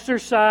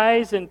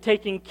exercise and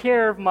taking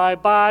care of my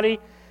body,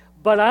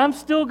 but I'm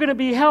still going to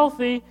be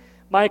healthy.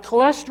 My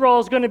cholesterol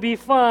is going to be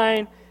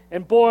fine,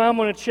 and boy, I'm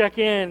going to check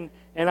in,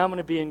 and I'm going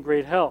to be in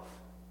great health.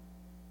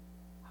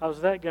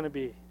 How's that going to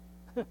be?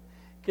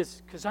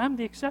 Because I'm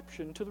the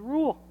exception to the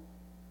rule.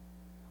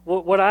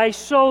 What I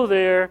sow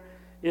there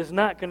is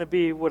not going to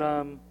be what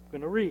I'm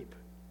going to reap.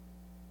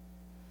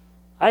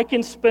 I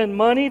can spend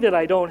money that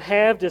I don't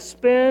have to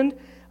spend.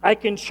 I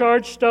can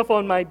charge stuff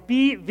on my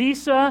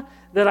Visa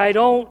that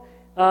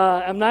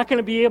I'm not going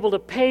to be able to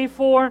pay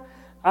for.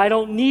 I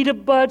don't need a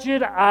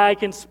budget. I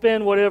can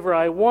spend whatever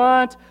I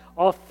want.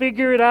 I'll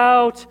figure it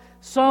out.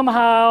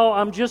 Somehow,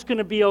 I'm just going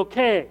to be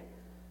okay.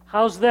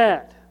 How's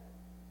that?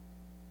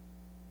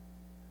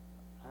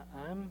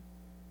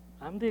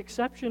 I'm the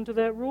exception to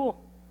that rule.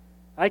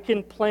 I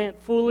can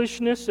plant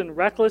foolishness and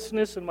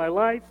recklessness in my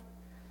life,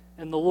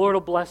 and the Lord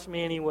will bless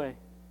me anyway.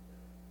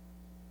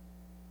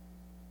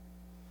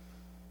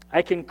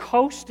 I can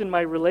coast in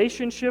my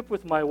relationship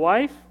with my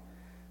wife,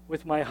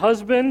 with my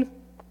husband.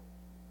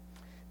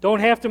 Don't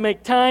have to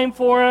make time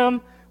for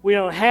him. We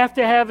don't have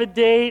to have a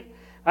date.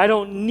 I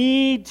don't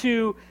need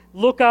to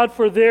look out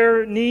for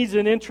their needs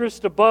and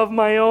interests above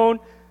my own,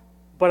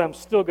 but I'm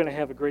still going to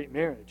have a great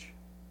marriage.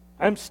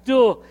 I'm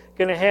still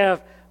going to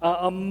have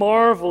a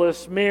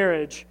marvelous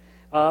marriage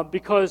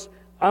because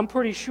I'm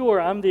pretty sure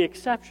I'm the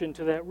exception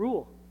to that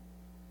rule.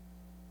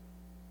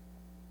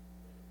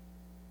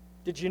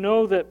 Did you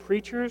know that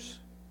preachers,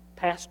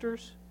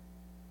 pastors,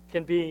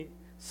 can be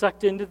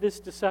sucked into this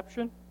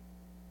deception?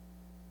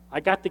 I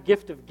got the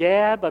gift of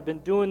gab. I've been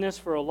doing this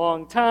for a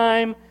long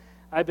time.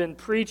 I've been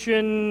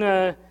preaching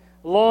a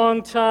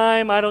long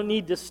time. I don't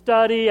need to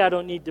study. I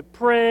don't need to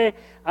pray.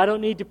 I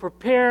don't need to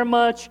prepare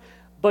much.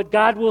 But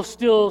God will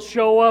still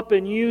show up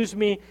and use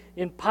me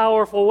in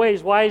powerful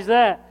ways. Why is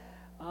that?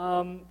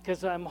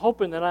 Because I'm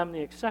hoping that I'm the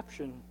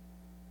exception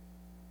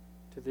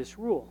to this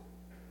rule.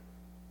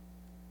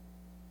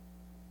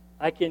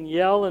 I can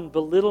yell and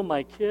belittle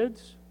my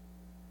kids.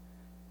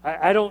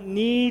 I don't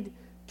need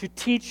to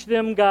teach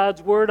them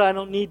God's Word. I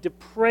don't need to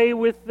pray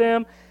with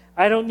them.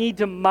 I don't need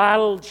to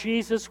model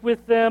Jesus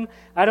with them.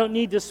 I don't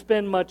need to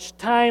spend much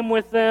time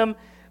with them.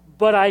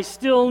 But I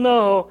still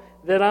know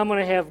that I'm going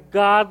to have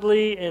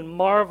godly and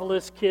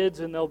marvelous kids,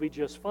 and they'll be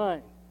just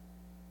fine.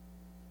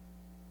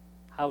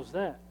 How's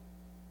that?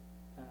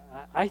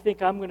 I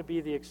think I'm going to be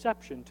the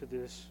exception to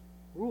this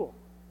rule.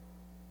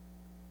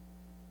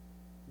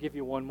 I'll give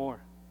you one more.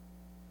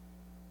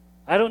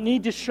 I don't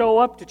need to show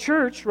up to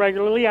church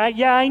regularly.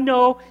 I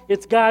know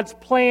it's God's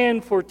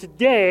plan for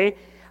today.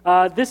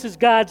 This is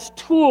God's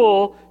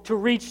tool to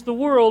reach the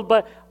world,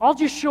 but I'll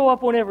just show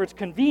up whenever it's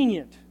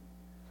convenient.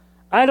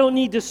 I don't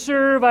need to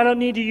serve. I don't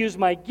need to use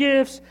my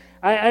gifts.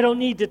 I don't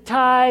need to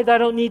tithe. I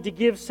don't need to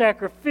give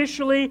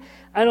sacrificially.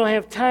 I don't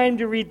have time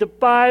to read the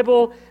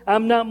Bible.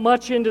 I'm not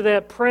much into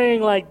that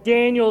praying like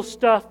Daniel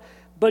stuff,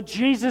 but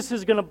Jesus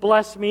is going to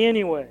bless me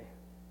anyway.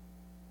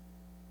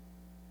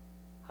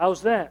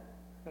 How's that?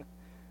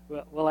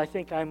 Well, I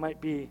think I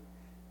might be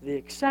the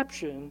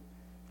exception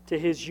to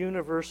His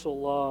universal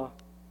law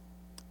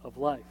of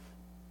life.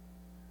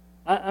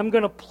 I'm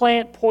going to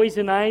plant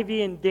poison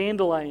ivy and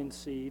dandelion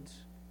seeds,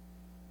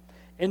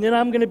 and then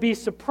I'm going to be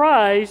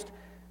surprised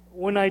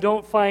when I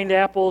don't find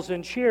apples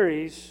and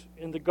cherries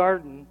in the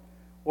garden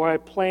where I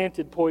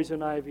planted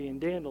poison ivy and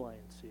dandelion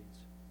seeds.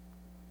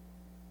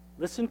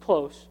 Listen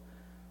close.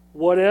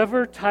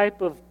 Whatever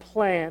type of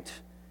plant,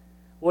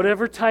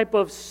 whatever type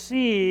of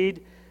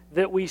seed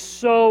that we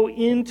sow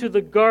into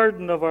the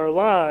garden of our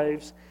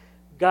lives,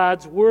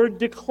 God's Word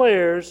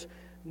declares,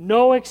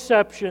 no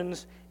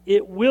exceptions,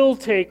 it will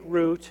take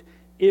root,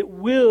 it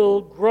will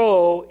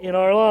grow in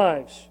our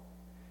lives.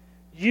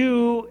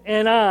 You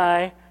and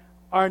I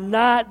are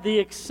not the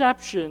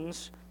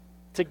exceptions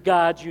to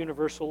God's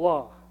universal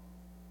law.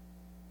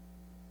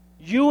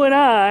 You and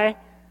I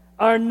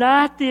are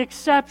not the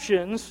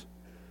exceptions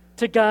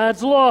to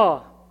God's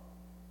law.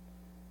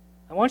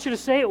 I want you to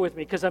say it with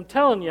me, because I'm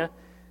telling you,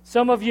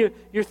 some of you,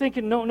 you're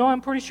thinking, no, I'm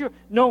pretty sure.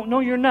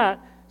 No, you're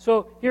not.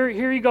 So here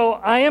you go.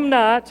 I am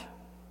not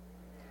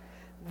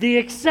the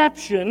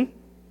exception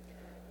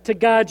to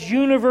God's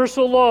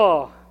universal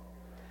law.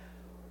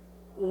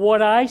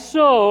 What I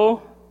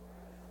sow,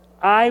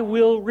 I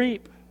will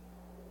reap.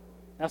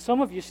 Now,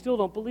 some of you still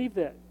don't believe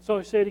that. So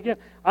I say it again.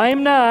 I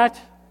am not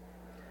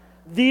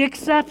the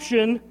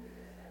exception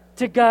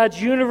to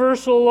God's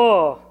universal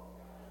law.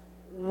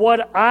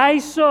 What I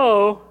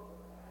sow,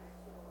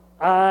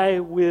 I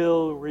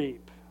will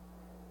reap.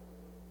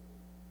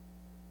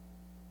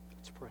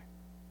 Let's pray.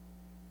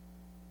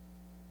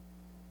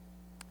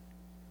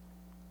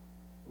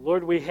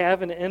 Lord, we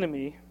have an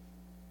enemy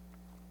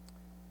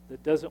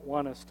that doesn't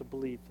want us to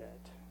believe that.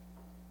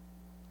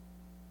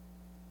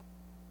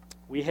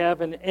 We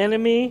have an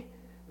enemy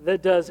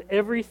that does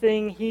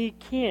everything he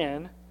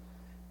can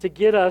to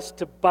get us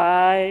to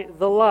buy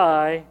the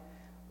lie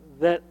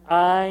that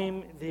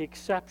I'm the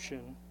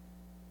exception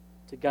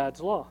to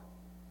God's law.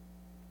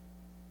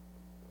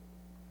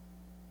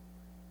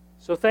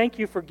 So thank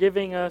you for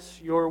giving us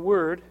your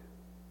word.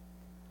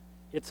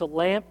 It's a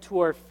lamp to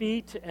our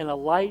feet and a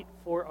light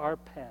for our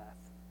path.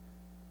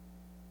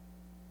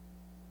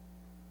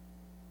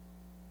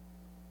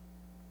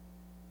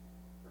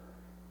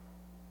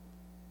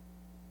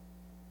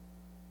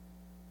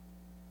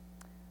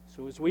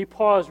 So as we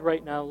pause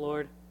right now,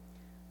 Lord,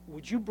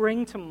 would you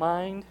bring to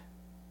mind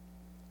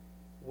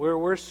where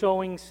we're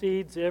sowing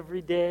seeds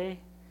every day,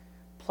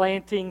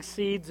 planting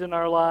seeds in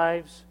our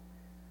lives?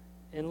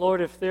 And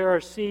Lord, if there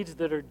are seeds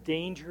that are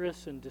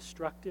dangerous and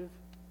destructive,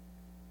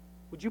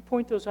 would you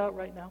point those out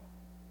right now?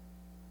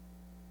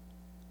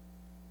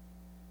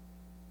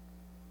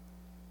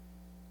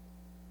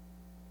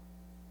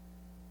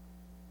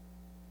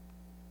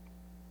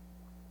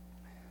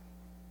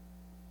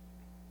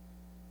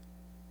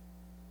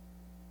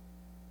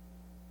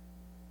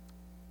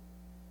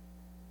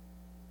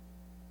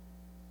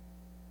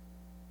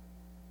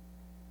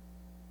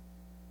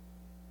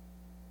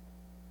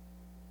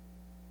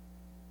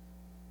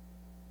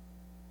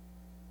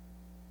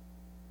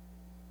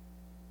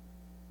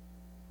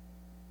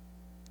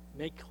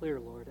 Make clear,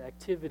 Lord,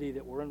 activity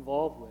that we're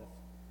involved with,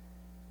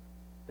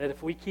 that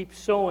if we keep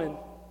sowing,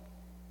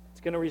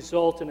 it's going to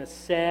result in a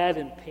sad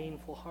and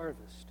painful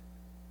harvest.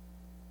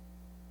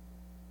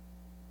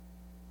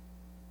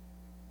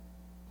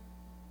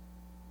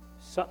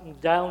 Something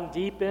down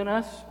deep in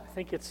us, I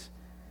think it's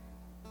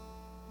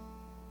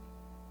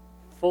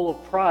full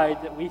of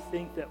pride that we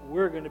think that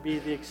we're going to be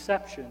the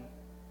exception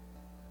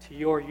to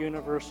your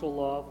universal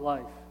law of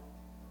life.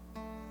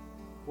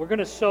 We're going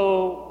to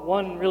sow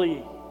one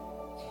really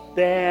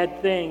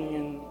bad thing,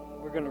 and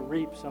we're going to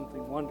reap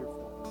something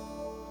wonderful.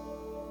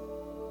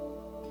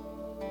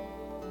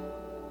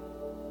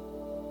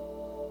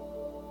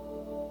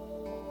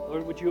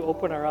 Lord, would you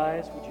open our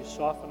eyes? Would you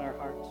soften our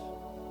hearts?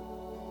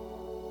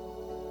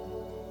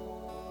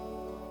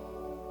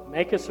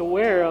 Make us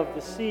aware of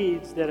the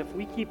seeds that if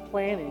we keep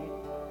planting,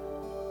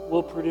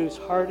 will produce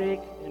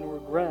heartache and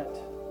regret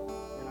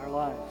in our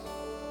lives,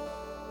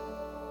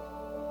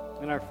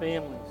 in our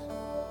families,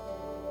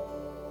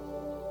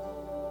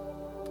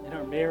 in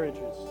our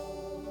marriages,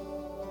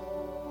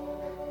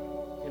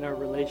 in our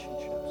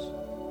relationships.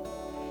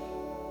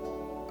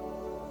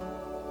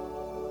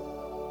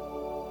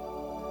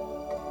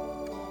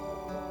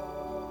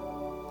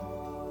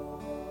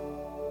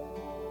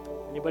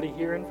 Anybody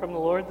hearing from the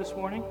Lord this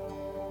morning?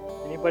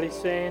 Anybody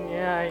saying,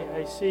 yeah,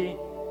 I see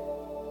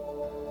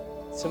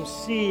some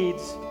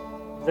seeds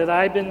that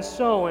I've been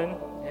sowing,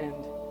 and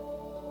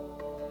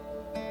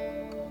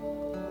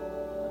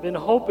I've been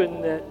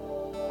hoping that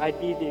I'd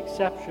be the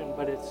exception,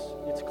 but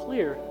it's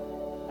clear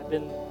I've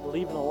been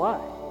believing a lie.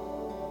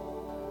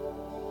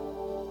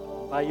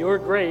 By your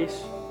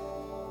grace,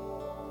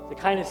 the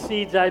kind of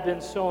seeds I've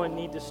been sowing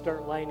need to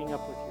start lining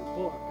up with your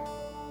book.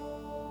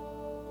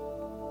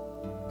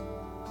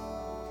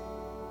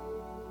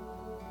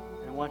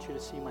 And I want you to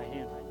see my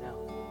hand right now.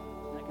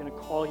 I'm not going to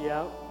call you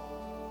out.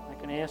 I'm not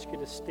going to ask you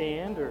to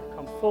stand or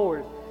come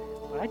forward,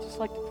 but I'd just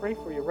like to pray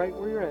for you right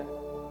where you're at.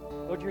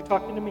 Lord, you're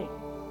talking to me.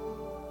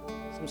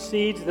 Some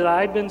seeds that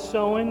I've been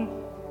sowing,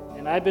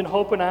 and I've been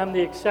hoping I'm the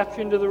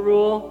exception to the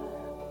rule,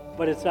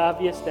 but it's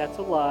obvious that's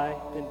a lie.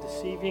 I've been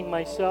deceiving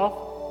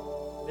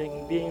myself,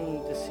 been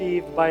being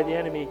deceived by the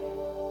enemy.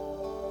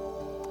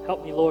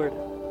 Help me, Lord,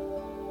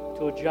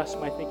 to adjust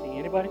my thinking.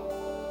 Anybody?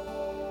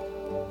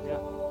 Yeah.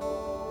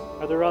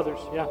 Are there others?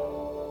 Yeah.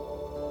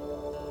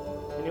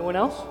 Anyone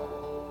else?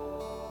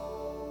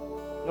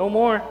 No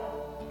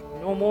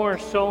more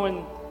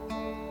sowing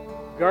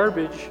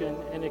garbage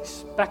and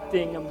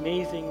expecting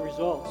amazing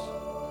results.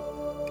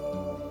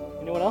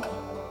 Anyone else?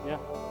 Yeah.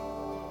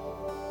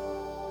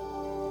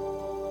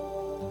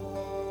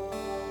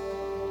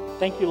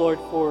 Thank you, Lord,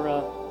 for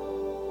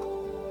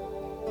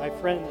my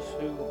friends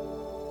who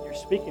you're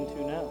speaking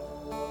to now.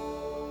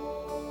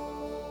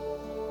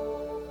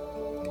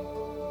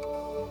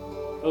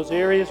 Those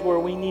areas where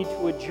we need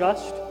to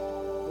adjust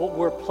what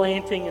we're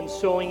planting and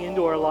sowing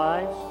into our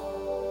lives.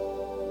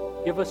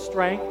 Give us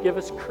strength, give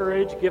us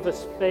courage, give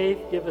us faith,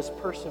 give us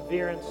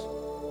perseverance.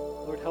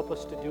 Lord, help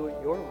us to do it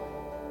your way.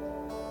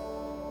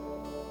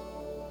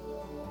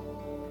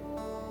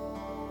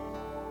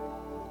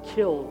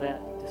 Kill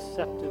that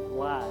deceptive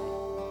lie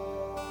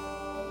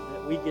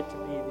that we get to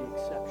be the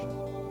exception.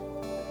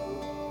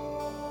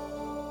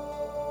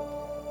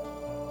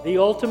 The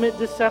ultimate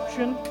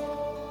deception,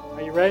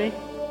 are you ready?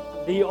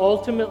 The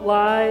ultimate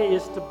lie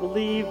is to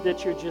believe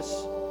that you're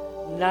just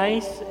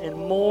nice and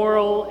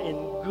moral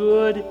and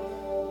good,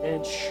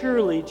 and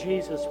surely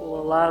Jesus will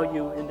allow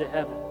you into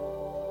heaven.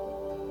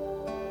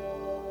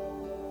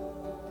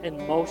 And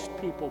most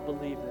people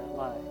believe that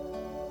lie.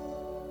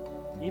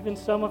 Even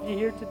some of you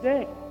here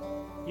today,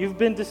 you've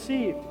been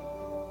deceived.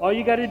 All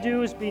you got to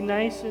do is be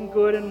nice and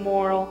good and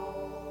moral,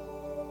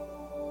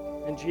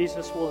 and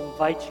Jesus will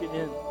invite you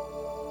in.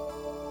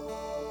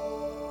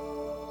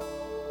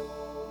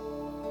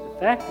 The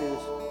fact is,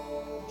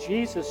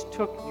 Jesus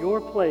took your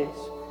place.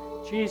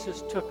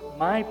 Jesus took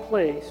my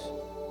place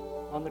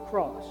on the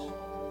cross.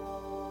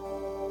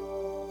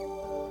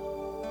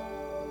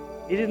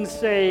 He didn't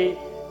say,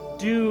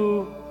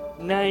 do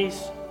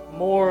nice,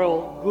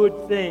 moral,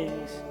 good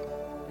things,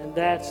 and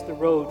that's the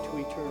road to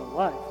eternal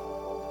life.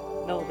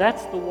 No,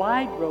 that's the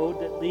wide road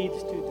that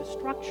leads to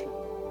destruction.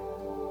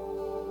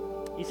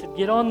 He said,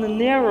 get on the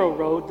narrow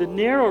road. The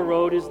narrow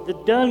road is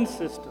the done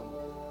system.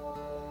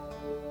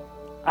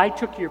 I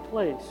took your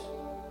place.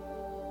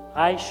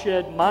 I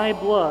shed my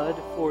blood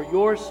for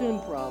your sin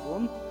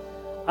problem.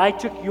 I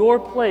took your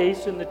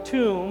place in the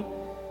tomb.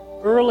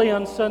 Early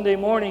on Sunday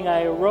morning,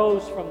 I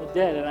arose from the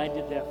dead, and I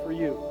did that for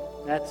you.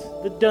 That's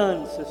the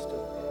done system.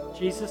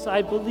 Jesus,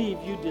 I believe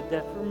you did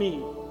that for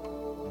me.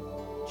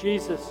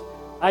 Jesus,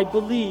 I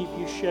believe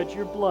you shed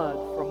your blood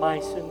for my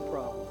sin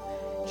problem.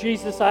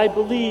 Jesus, I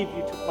believe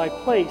you took my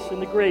place in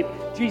the grave.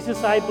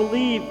 Jesus, I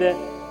believe that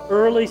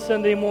early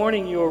Sunday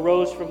morning you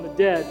arose from the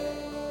dead,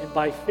 and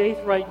by faith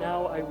right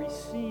now I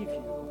receive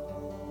you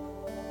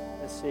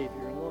as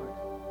Savior and Lord.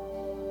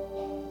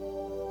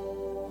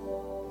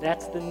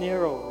 That's the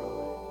narrow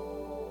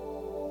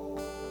road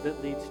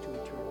that leads to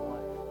eternal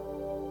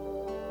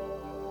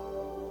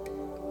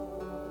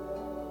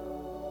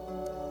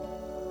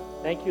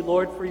life. Thank you,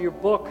 Lord, for your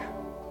book.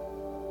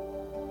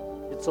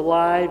 It's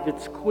alive,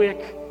 it's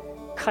quick,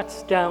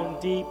 cuts down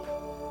deep,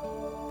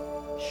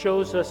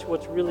 shows us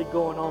what's really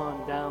going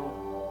on down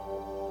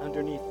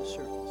underneath the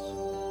surface.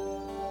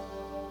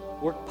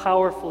 Work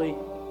powerfully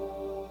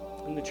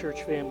in the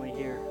church family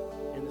here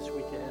in this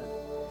week ahead.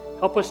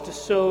 Help us to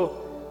sow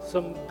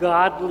some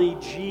godly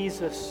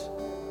Jesus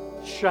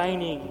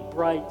shining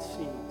bright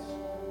seeds.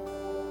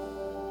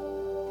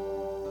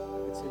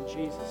 It's in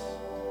Jesus'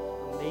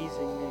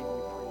 amazing name.